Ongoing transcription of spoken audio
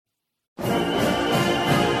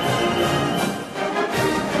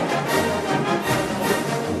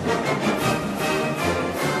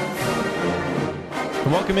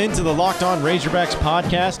Welcome into the Locked On Razorbacks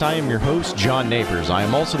podcast. I am your host, John Neighbors. I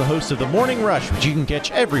am also the host of The Morning Rush, which you can catch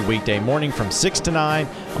every weekday morning from 6 to 9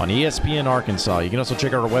 on ESPN Arkansas. You can also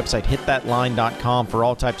check out our website, hitthatline.com, for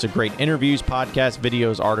all types of great interviews, podcasts,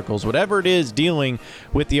 videos, articles, whatever it is dealing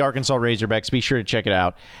with the Arkansas Razorbacks. Be sure to check it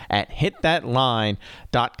out at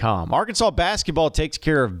hitthatline.com. Arkansas basketball takes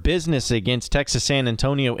care of business against Texas San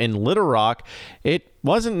Antonio in Little Rock. It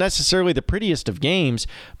wasn't necessarily the prettiest of games,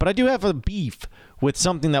 but I do have a beef with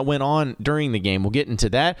something that went on during the game. We'll get into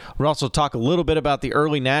that. We'll also talk a little bit about the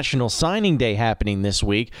early National Signing Day happening this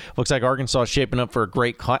week. Looks like Arkansas is shaping up for a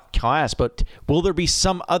great class, but will there be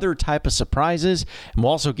some other type of surprises? And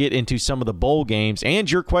we'll also get into some of the bowl games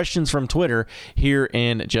and your questions from Twitter here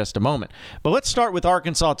in just a moment. But let's start with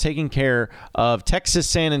Arkansas taking care of Texas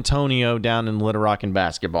San Antonio down in Little Rock in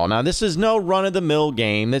basketball. Now, this is no run-of-the-mill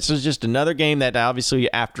game. This is just another game that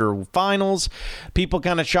obviously after finals, people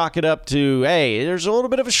kind of chalk it up to, hey, there's a little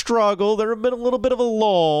bit of a struggle. There's a little bit of a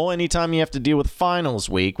lull anytime you have to deal with finals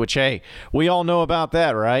week, which, hey, we all know about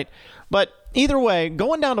that, right? But either way,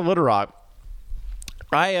 going down to Little Rock,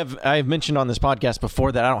 I have mentioned on this podcast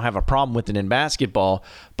before that I don't have a problem with it in basketball,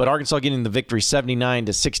 but Arkansas getting the victory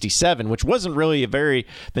 79-67, which wasn't really a very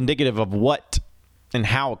indicative of what and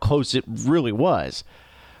how close it really was.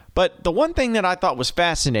 But the one thing that I thought was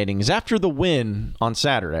fascinating is after the win on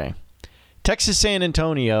Saturday, Texas San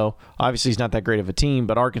Antonio, obviously, is not that great of a team,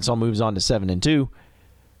 but Arkansas moves on to 7-2.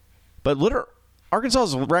 But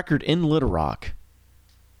Arkansas's record in Little Rock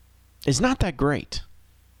is not that great.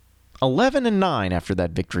 11-9 after that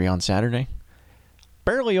victory on Saturday,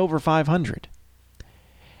 barely over 500.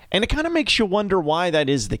 And it kind of makes you wonder why that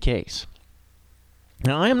is the case.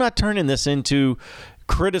 Now, I am not turning this into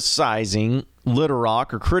criticizing Little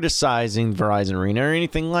Rock or criticizing Verizon Arena or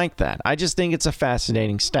anything like that. I just think it's a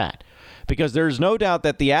fascinating stat. Because there's no doubt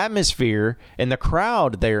that the atmosphere and the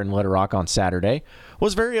crowd there in Little Rock on Saturday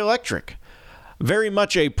was very electric. Very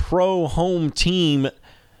much a pro-home team,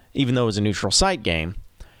 even though it was a neutral site game,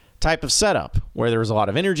 type of setup where there was a lot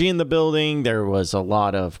of energy in the building. There was a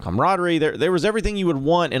lot of camaraderie. There was everything you would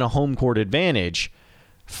want in a home court advantage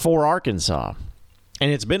for Arkansas.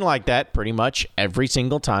 And it's been like that pretty much every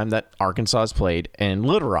single time that Arkansas has played in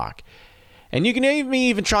Little Rock. And you can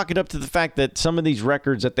even chalk it up to the fact that some of these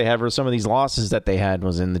records that they have or some of these losses that they had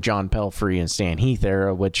was in the John Pelphrey and Stan Heath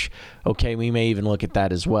era, which, okay, we may even look at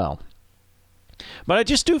that as well. But I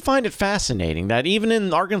just do find it fascinating that even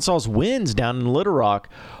in Arkansas's wins down in Little Rock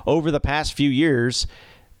over the past few years,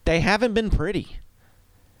 they haven't been pretty.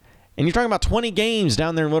 And you're talking about 20 games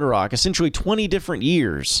down there in Little Rock, essentially 20 different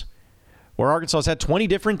years, where Arkansas has had 20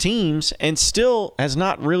 different teams and still has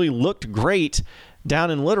not really looked great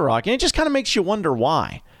down in Little Rock, and it just kind of makes you wonder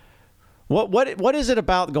why. What is it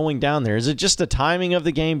about going down there? Is it just the timing of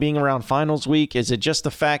the game being around finals week? Is it just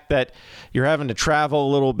the fact that you're having to travel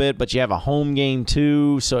a little bit, but you have a home game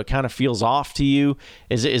too, so it kind of feels off to you?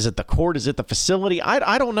 Is it the court? Is it the facility?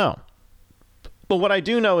 I don't know. But what I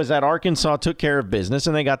do know is that Arkansas took care of business,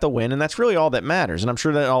 and they got the win, and that's really all that matters. And I'm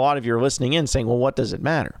sure that a lot of you are listening in saying, well, what does it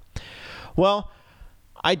matter? Well,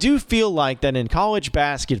 I do feel like that in college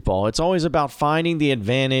basketball, it's always about finding the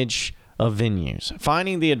advantage of venues,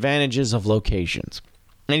 finding the advantages of locations.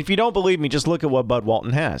 And if you don't believe me, just look at what Bud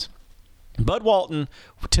Walton has. Bud Walton,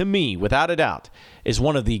 to me, without a doubt, is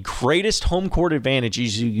one of the greatest home court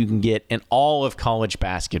advantages you can get in all of college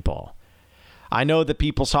basketball. I know that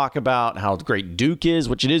people talk about how great Duke is,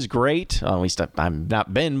 which it is great. At least I've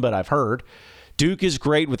not been, but I've heard. Duke is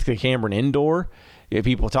great with the Cameron Indoor.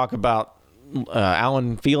 People talk about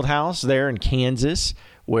Allen Fieldhouse there in Kansas,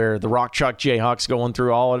 where the Rock Chalk Jayhawks going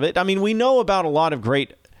through all of it. I mean, we know about a lot of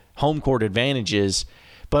great home court advantages,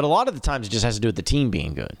 but a lot of the times it just has to do with the team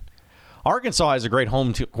being good. Arkansas has a great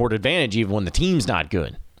home court advantage even when the team's not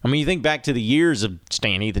good. I mean, you think back to the years of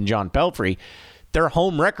Stan Heath and John Pelphrey, their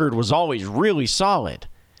home record was always really solid.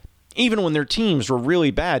 Even when their teams were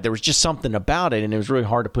really bad, there was just something about it, and it was really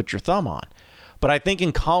hard to put your thumb on. But I think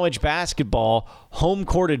in college basketball, home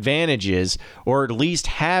court advantages, or at least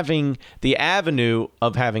having the avenue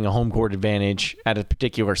of having a home court advantage at a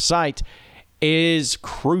particular site, is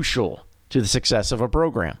crucial to the success of a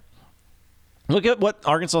program. Look at what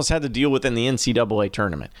Arkansas has had to deal with in the NCAA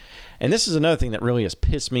tournament. And this is another thing that really has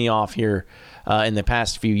pissed me off here in the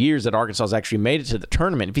past few years, that Arkansas has actually made it to the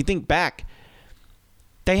tournament. If you think back,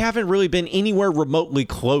 they haven't really been anywhere remotely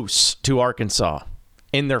close to Arkansas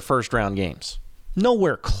in their first round games.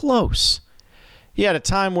 Nowhere close. You had a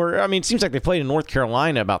time where, I mean, it seems like they played in North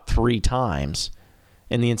Carolina about 3 times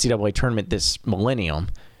in the NCAA tournament this millennium.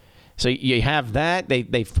 So you have that.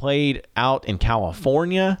 They've played out in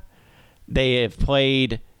California. They have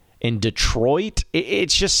played in Detroit. It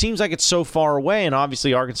just seems like it's so far away, and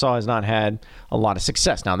obviously Arkansas has not had a lot of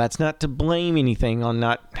success. Now, that's not to blame anything on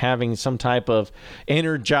not having some type of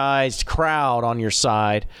energized crowd on your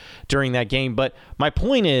side during that game, but my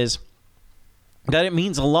point is that it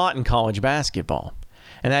means a lot in college basketball.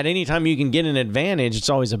 And that anytime you can get an advantage, it's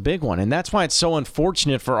always a big one. And that's why it's so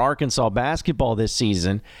unfortunate for Arkansas basketball this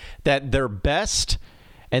season that their best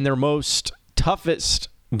and their most toughest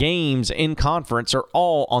games in conference are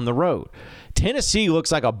all on the road. Tennessee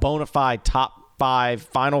looks like a bona fide top 5,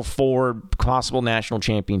 Final Four, possible national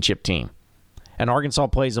championship team. And Arkansas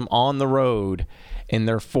plays them on the road in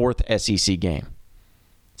their 4th SEC game.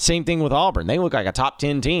 Same thing with Auburn. They look like a top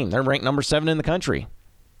 10 team. They're ranked number 7 in the country.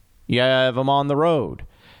 You have them on the road.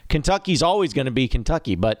 Kentucky's always going to be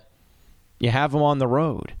Kentucky, but you have them on the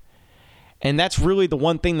road. And that's really the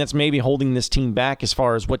one thing that's maybe holding this team back as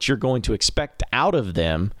far as what you're going to expect out of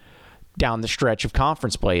them down the stretch of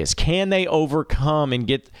conference play is, can they overcome and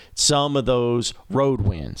get some of those road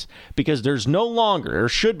wins? Because there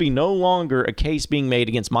should be no longer a case being made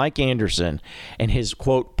against Mike Anderson and his,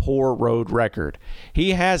 quote, poor road record.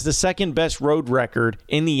 He has the second best road record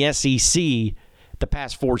in the SEC the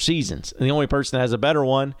past 4 seasons. And the only person that has a better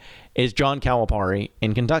one is John Calipari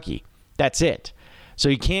in Kentucky. That's it. So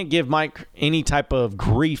you can't give Mike any type of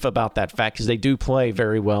grief about that fact because they do play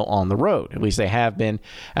very well on the road. At least they have been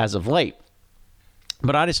as of late.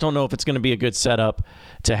 But I just don't know if it's going to be a good setup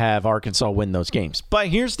to have Arkansas win those games. But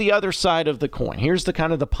here's the other side of the coin. Here's the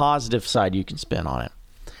kind of the positive side you can spin on it.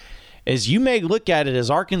 Is you may look at it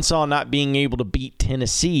as Arkansas not being able to beat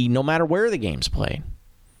Tennessee no matter where the game's played.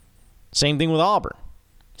 Same thing with Auburn.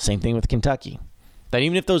 Same thing with Kentucky. That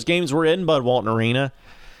even if those games were in Bud Walton Arena,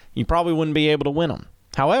 you probably wouldn't be able to win them.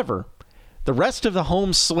 However, the rest of the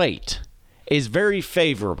home slate is very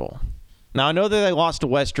favorable. Now, I know that they lost to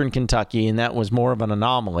Western Kentucky, and that was more of an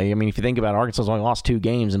anomaly. I mean, if you think about it, Arkansas's only lost 2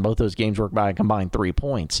 games, and both those games were by a combined 3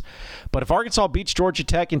 points. But if Arkansas beats Georgia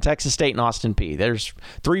Tech and Texas State and Austin Peay, there's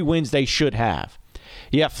 3 wins they should have.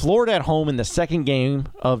 You have Florida at home in the second game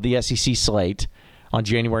of the SEC slate on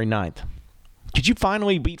January 9th. Could you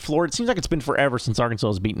finally beat Florida? It seems like it's been forever since Arkansas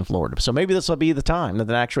has beaten Florida. So maybe this will be the time that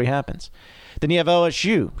actually happens. Then you have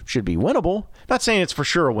LSU. Should be winnable. Not saying it's for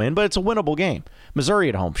sure a win, but it's a winnable game. Missouri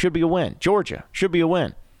at home. Should be a win. Georgia. Should be a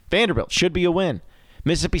win. Vanderbilt. Should be a win.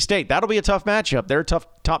 Mississippi State. That'll be a tough matchup. They're a tough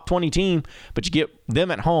top 20 team, but you get them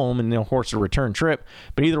at home and they'll horse a return trip.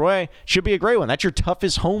 But either way, should be a great one. That's your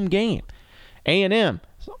toughest home game. A&M.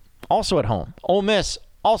 Also at home. Ole Miss.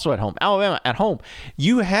 Also at home. Alabama at home.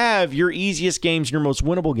 You have your easiest games and your most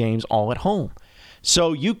winnable games all at home.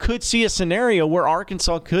 So you could see a scenario where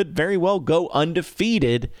Arkansas could very well go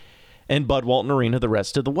undefeated in Bud Walton Arena the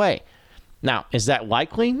rest of the way. Now, is that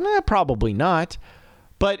likely? Probably not.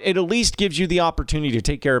 But it at least gives you the opportunity to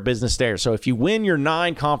take care of business there. So if you win your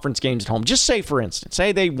 9 conference games at home, just say, for instance,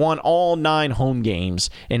 say they won all 9 home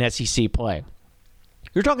games in SEC play.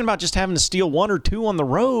 You're talking about just having to steal 1 or 2 on the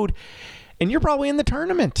road, and you're probably in the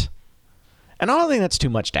tournament. And I don't think that's too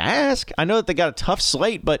much to ask. I know that they got a tough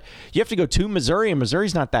slate, but you have to go to Missouri, and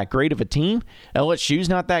Missouri's not that great of a team. LSU's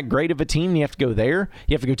not that great of a team. You have to go there.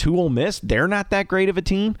 You have to go to Ole Miss. They're not that great of a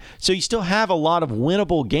team. So you still have a lot of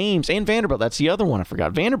winnable games. And Vanderbilt, that's the other one I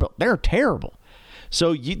forgot. Vanderbilt, they're terrible.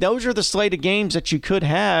 So those are the slate of games that you could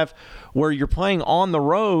have where you're playing on the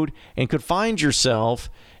road and could find yourself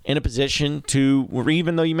in a position to,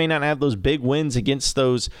 even though you may not have those big wins against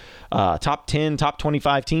those top 10, top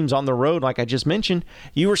 25 teams on the road, like I just mentioned,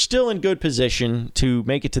 you are still in good position to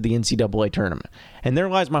make it to the NCAA tournament. And there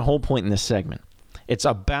lies my whole point in this segment. It's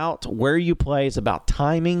about where you play. It's about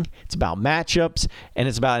timing. It's about matchups. And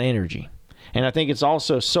it's about energy. And I think it's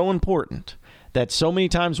also so important that so many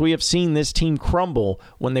times we have seen this team crumble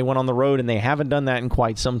when they went on the road, and they haven't done that in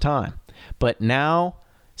quite some time. But now,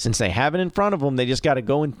 since they have it in front of them, they just got to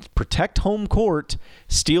go and protect home court,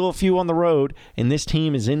 steal a few on the road, and this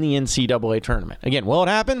team is in the NCAA tournament. Again, will it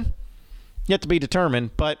happen? Yet to be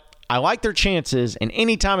determined, but I like their chances, and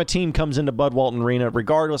anytime a team comes into Bud Walton Arena,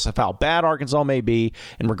 regardless of how bad Arkansas may be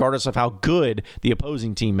and regardless of how good the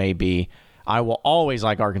opposing team may be, I will always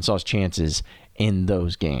like Arkansas's chances in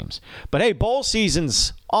those games. But hey, bowl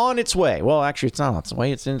season's on its way. Well, actually, it's not on its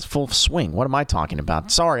way. It's in its full swing. What am I talking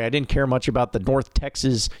about? Sorry, I didn't care much about the North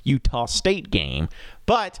Texas-Utah State game.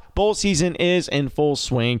 But bowl season is in full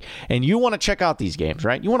swing, and you want to check out these games,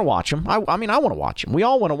 right? You want to watch them. I mean, I want to watch them. We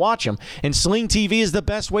all want to watch them. And Sling TV is the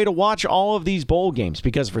best way to watch all of these bowl games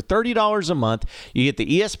because for $30 a month, you get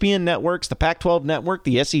the ESPN networks, the Pac-12 network,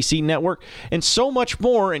 the SEC network, and so much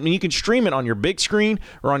more. And you can stream it on your big screen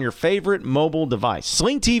or on your favorite mobile device.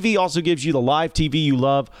 Sling TV also gives you the live TV you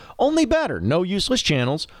love of, only better. No useless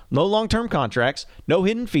channels, no long-term contracts, no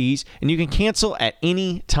hidden fees, and you can cancel at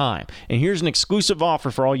any time. And here's an exclusive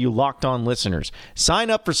offer for all you Locked On listeners. Sign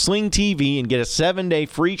up for Sling TV and get a 7-day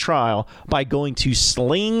free trial by going to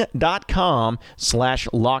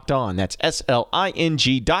sling.com/lockedon. That's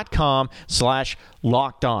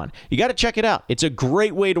SLING.com/locked on. You got to check it out. It's a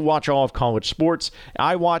great way to watch all of college sports.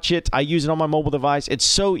 I watch it. I use it on my mobile device. It's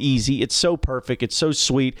so easy. It's so perfect. It's so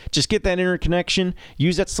sweet. Just get that internet connection,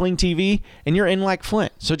 use that Sling TV, and you're in like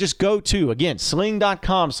Flint. So just go to, again,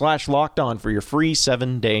 sling.com/locked on for your free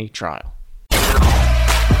 7-day trial.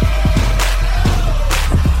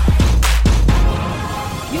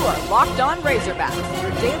 You are Locked On Razorbacks,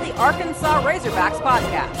 your daily Arkansas Razorbacks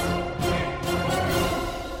podcast.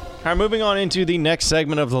 All right, moving on into the next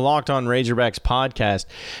segment of the Locked On Razorbacks podcast.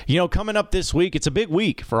 Coming up this week, it's a big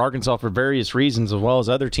week for Arkansas for various reasons, as well as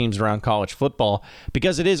other teams around college football,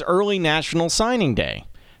 because it is early National Signing Day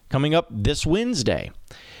coming up this Wednesday.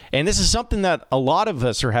 And this is something that a lot of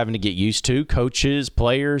us are having to get used to, coaches,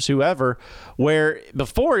 players, whoever, where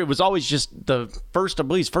before it was always just the first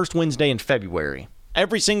Wednesday in February.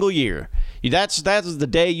 Every single year. That was the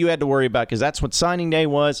day you had to worry about because that's what signing day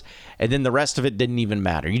was, and then the rest of it didn't even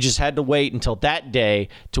matter. You just had to wait until that day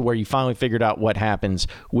to where you finally figured out what happens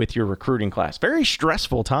with your recruiting class. Very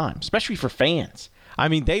stressful time, especially for fans. I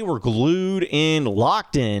mean, they were glued in,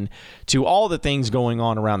 locked in to all the things going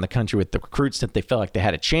on around the country with the recruits that they felt like they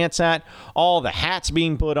had a chance at, all the hats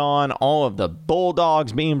being put on, all of the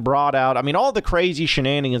Bulldogs being brought out. I mean, all the crazy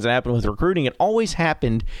shenanigans that happened with recruiting, it always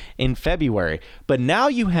happened in February. But now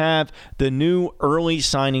you have the new early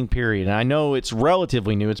signing period. And I know it's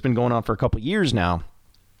relatively new. It's been going on for a couple of years now.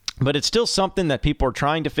 But it's still something that people are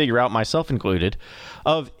trying to figure out, myself included,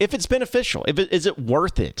 of if it's beneficial. Is it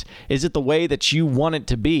worth it? Is it the way that you want it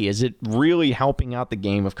to be? Is it really helping out the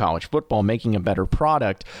game of college football, making a better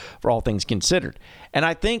product for all things considered? And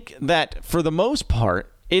I think that for the most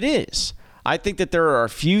part, it is. I think that there are a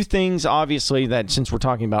few things, obviously, that since we're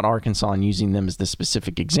talking about Arkansas and using them as the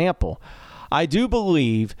specific example, I do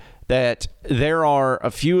believe that there are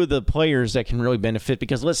a few of the players that can really benefit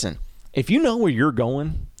because, listen, if you know where you're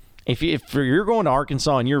going, if you're going to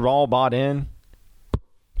Arkansas and you're all bought in,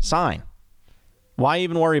 sign. Why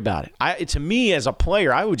even worry about it? To me, as a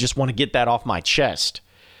player, I would just want to get that off my chest.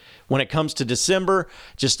 When it comes to December,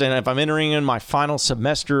 and if I'm entering in my final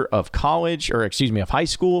semester of college, of high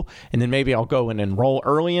school, and then maybe I'll go and enroll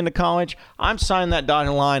early into college, I'm signing that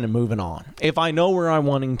dotted line and moving on. If I know where I'm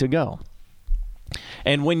wanting to go.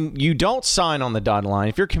 And when you don't sign on the dotted line,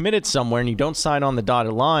 if you're committed somewhere and you don't sign on the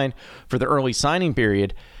dotted line for the early signing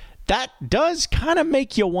period, that does kind of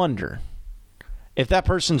make you wonder if that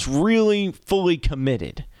person's really fully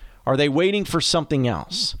committed. Are they waiting for something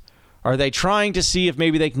else? Are they trying to see if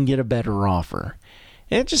maybe they can get a better offer?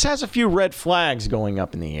 And it just has a few red flags going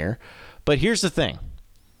up in the air. But here's the thing.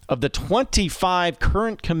 Of the 25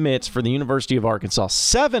 current commits for the University of Arkansas,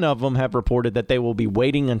 7 of them have reported that they will be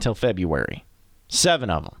waiting until February.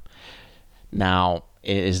 7 of them. Now,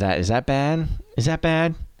 is that bad? Is that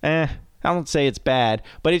bad? I don't say it's bad,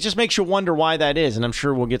 but it just makes you wonder why that is, and I'm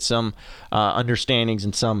sure we'll get some understandings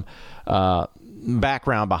and some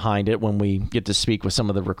background behind it when we get to speak with some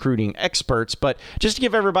of the recruiting experts. But just to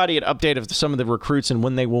give everybody an update of some of the recruits and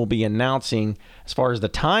when they will be announcing as far as the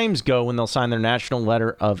times go when they'll sign their national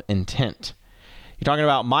letter of intent. You're talking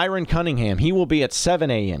about Myron Cunningham. He will be at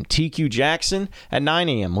 7 a.m. TQ Jackson at 9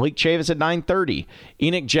 a.m. Malik Chavis at 9:30.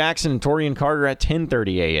 Enoch Jackson and Torian Carter at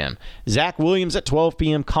 10:30 a.m. Zach Williams at 12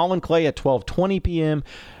 p.m. Colin Clay at 12:20 p.m.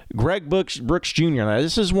 Greg Brooks Jr. Now,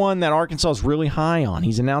 this is one that Arkansas is really high on.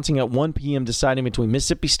 He's announcing at 1 p.m. deciding between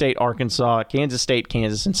Mississippi State, Arkansas, Kansas State,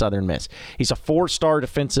 Kansas, and Southern Miss. He's a 4-star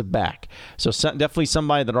defensive back, so definitely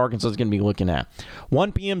somebody that Arkansas is going to be looking at.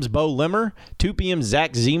 1 p.m. is Bo Limmer. 2 p.m.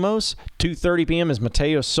 Zach Zemos. 2:30 p.m. is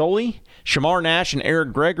Mateo Soli. Shamar Nash and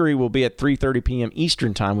Eric Gregory will be at 3:30 p.m.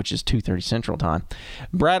 Eastern Time, which is 2:30 Central Time.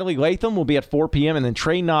 Bradley Latham will be at 4 p.m., and then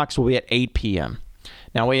Trey Knox will be at 8 p.m.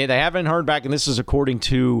 Now, they haven't heard back, and this is according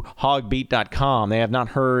to hogbeat.com. They have not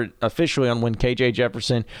heard officially on when KJ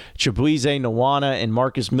Jefferson, Chibueze Nwana, and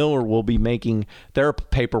Marcus Miller will be making their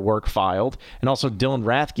paperwork filed. And also Dylan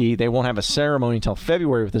Rathke, they won't have a ceremony until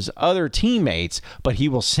February with his other teammates, but he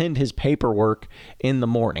will send his paperwork in the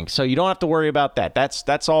morning. So you don't have to worry about that.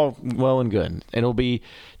 That's all well and good. It'll be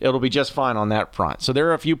just fine on that front. So there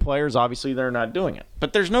are a few players, obviously, they're not doing it.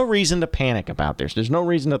 But there's no reason to panic about this. There's no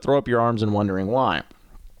reason to throw up your arms and wondering why.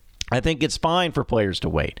 I think it's fine for players to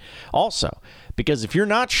wait. Also, because if you're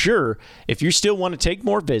not sure, if you still want to take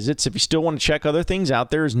more visits, if you still want to check other things out,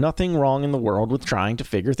 there is nothing wrong in the world with trying to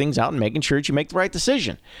figure things out and making sure that you make the right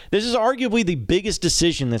decision. This is arguably the biggest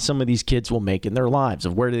decision that some of these kids will make in their lives,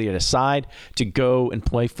 of where they decide to go and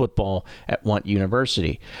play football at what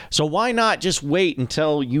university. So why not just wait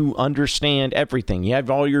until you understand everything? You have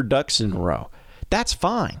all your ducks in a row. That's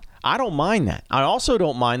fine. I don't mind that. I also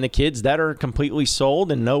don't mind the kids that are completely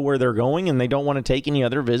sold and know where they're going and they don't want to take any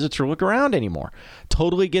other visits or look around anymore.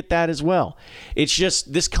 Totally get that as well. It's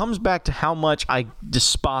just, this comes back to how much I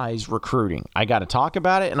despise recruiting. I got to talk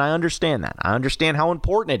about it, and I understand that. I understand how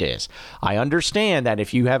important it is. I understand that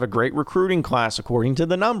if you have a great recruiting class, according to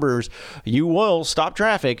the numbers, you will, stop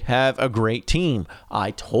traffic, have a great team.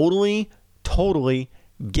 I totally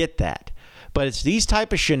get that. But it's these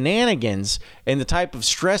type of shenanigans and the type of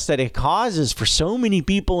stress that it causes for so many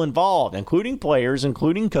people involved, including players,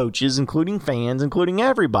 including coaches, including fans, including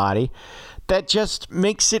everybody, that just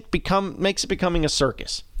makes it becoming a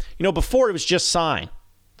circus. You know, before it was just sign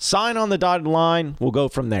on the dotted line, we'll go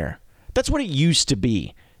from there. That's what it used to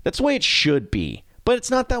be. That's the way it should be. But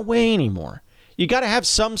it's not that way anymore. You got to have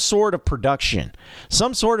some sort of production,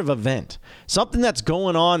 some sort of event, something that's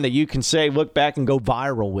going on that you can say, look back and go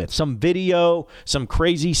viral with, some video, some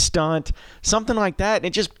crazy stunt, something like that. And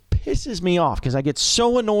it just pisses me off because I get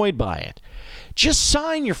so annoyed by it. Just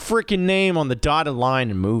sign your freaking name on the dotted line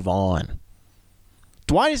and move on.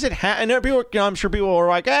 Why does it happen? And I'm sure people are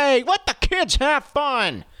like, hey, let the kids have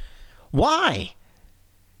fun. Why?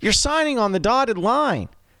 You're signing on the dotted line.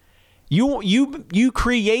 You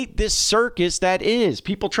create this circus that is.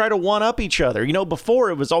 People try to one-up each other. You know, before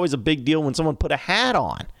it was always a big deal when someone put a hat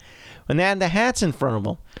on, when they had the hats in front of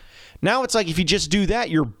them. Now it's like if you just do that,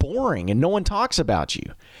 you're boring and no one talks about you.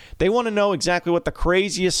 They want to know exactly what the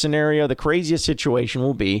craziest scenario, the craziest situation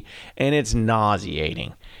will be, and it's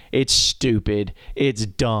nauseating. It's stupid. It's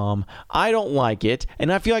dumb. I don't like it,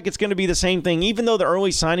 and I feel like it's going to be the same thing. Even though the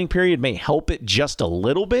early signing period may help it just a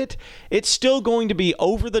little bit, it's still going to be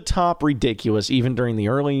over-the-top ridiculous even during the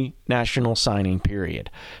early national signing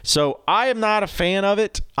period. So I am not a fan of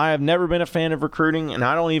it. I have never been a fan of recruiting, and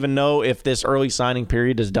I don't even know if this early signing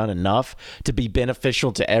period has done enough to be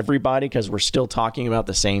beneficial to everybody because we're still talking about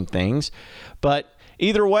the same things. But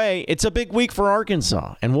either way, it's a big week for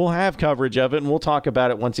Arkansas, and we'll have coverage of it, and we'll talk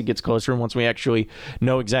about it once it gets closer and once we actually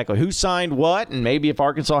know exactly who signed what, and maybe if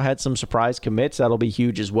Arkansas had some surprise commits, that'll be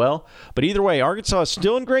huge as well. But either way, Arkansas is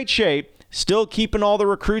still in great shape, still keeping all the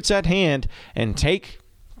recruits at hand, and take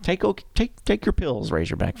your pills,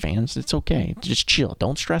 Razorback fans. It's okay. Just chill.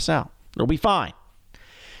 Don't stress out. It'll be fine.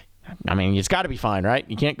 I mean, it's got to be fine, right?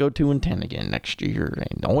 You can't go 2-10 again next year.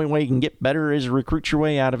 And the only way you can get better is recruit your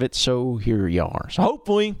way out of it, so here you are. So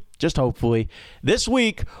hopefully, just hopefully, this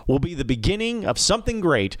week will be the beginning of something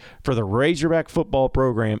great for the Razorback football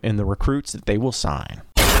program and the recruits that they will sign.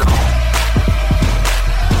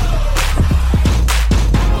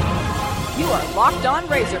 You are Locked On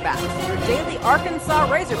Razorbacks, your daily Arkansas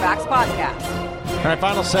Razorbacks podcast. All right,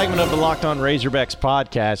 final segment of the Locked On Razorbacks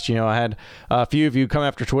podcast. You know, I had a few of you come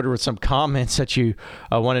after Twitter with some comments that you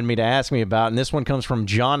wanted me to ask me about, and this one comes from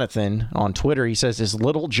Jonathan on Twitter. He says, is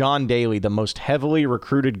little John Daly the most heavily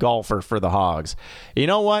recruited golfer for the Hogs? You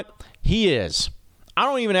know what? He is. I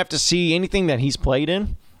don't even have to see anything that he's played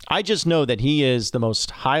in. I just know that he is the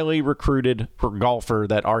most highly recruited golfer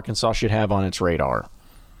that Arkansas should have on its radar.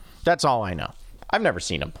 That's all I know. I've never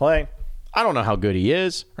seen him play. I don't know how good he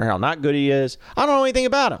is or how not good he is. I don't know anything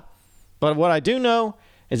about him. But what I do know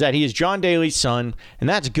is that he is John Daly's son, and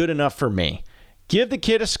that's good enough for me. Give the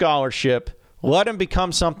kid a scholarship. Let him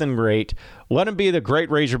become something great. Let him be the great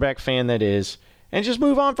Razorback fan that is, and just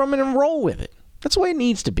move on from it and roll with it. That's the way it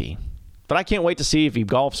needs to be. But I can't wait to see if he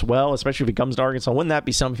golfs well, especially if he comes to Arkansas. Wouldn't that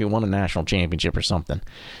be something if he won a national championship or something?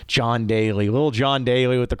 John Daly, little John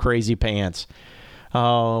Daly with the crazy pants.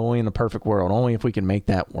 Oh, only in a perfect world. Only if we can make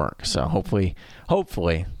that work. So hopefully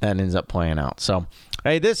that ends up playing out. So,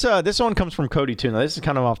 hey, this one comes from Cody too. Now, this is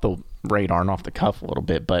kind of off the radar and off the cuff a little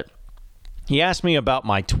bit, but he asked me about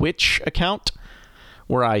my Twitch account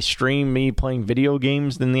where I stream me playing video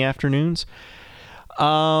games in the afternoons.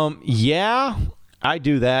 Yeah, I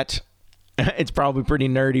do that. It's probably pretty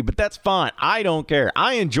nerdy, but that's fine. I don't care.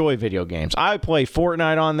 I enjoy video games. I play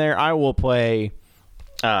Fortnite on there. I will play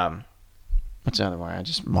What's the other one? I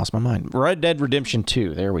just lost my mind. Red Dead Redemption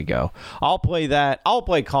 2. There we go. I'll play that. I'll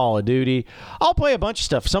play Call of Duty. I'll play a bunch of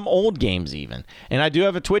stuff, some old games even. And I do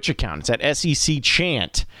have a Twitch account. It's at SEC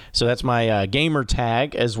Chant. So that's my gamer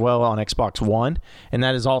tag as well on Xbox One. And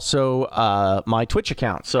that is also my Twitch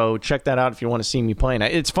account. So check that out if you want to see me playing.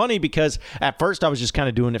 It's funny because at first I was just kind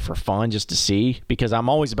of doing it for fun just to see, because I'm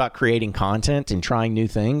always about creating content and trying new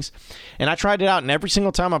things. And I tried it out, and every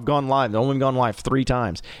single time I've gone live, I've only gone live 3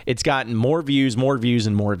 times, it's gotten more views,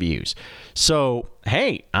 and more views. So,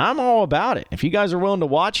 hey, I'm all about it. If you guys are willing to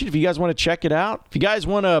watch it, if you guys want to check it out, if you guys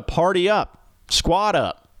want to party up, squad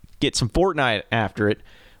up, get some Fortnite after it,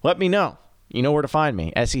 let me know. You know where to find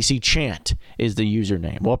me. SEC Chant is the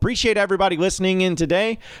username. Well, appreciate everybody listening in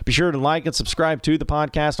today. Be sure to like and subscribe to the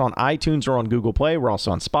podcast on iTunes or on Google Play. We're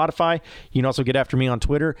also on Spotify. You can also get after me on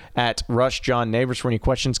Twitter at RushJohnNeighbors for any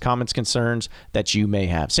questions, comments, concerns that you may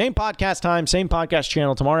have. Same podcast time, same podcast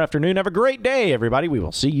channel tomorrow afternoon. Have a great day, everybody. We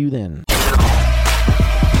will see you then.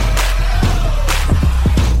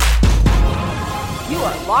 You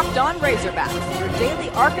are Locked On Razorbacks, your daily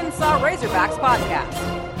Arkansas Razorbacks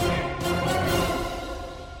podcast.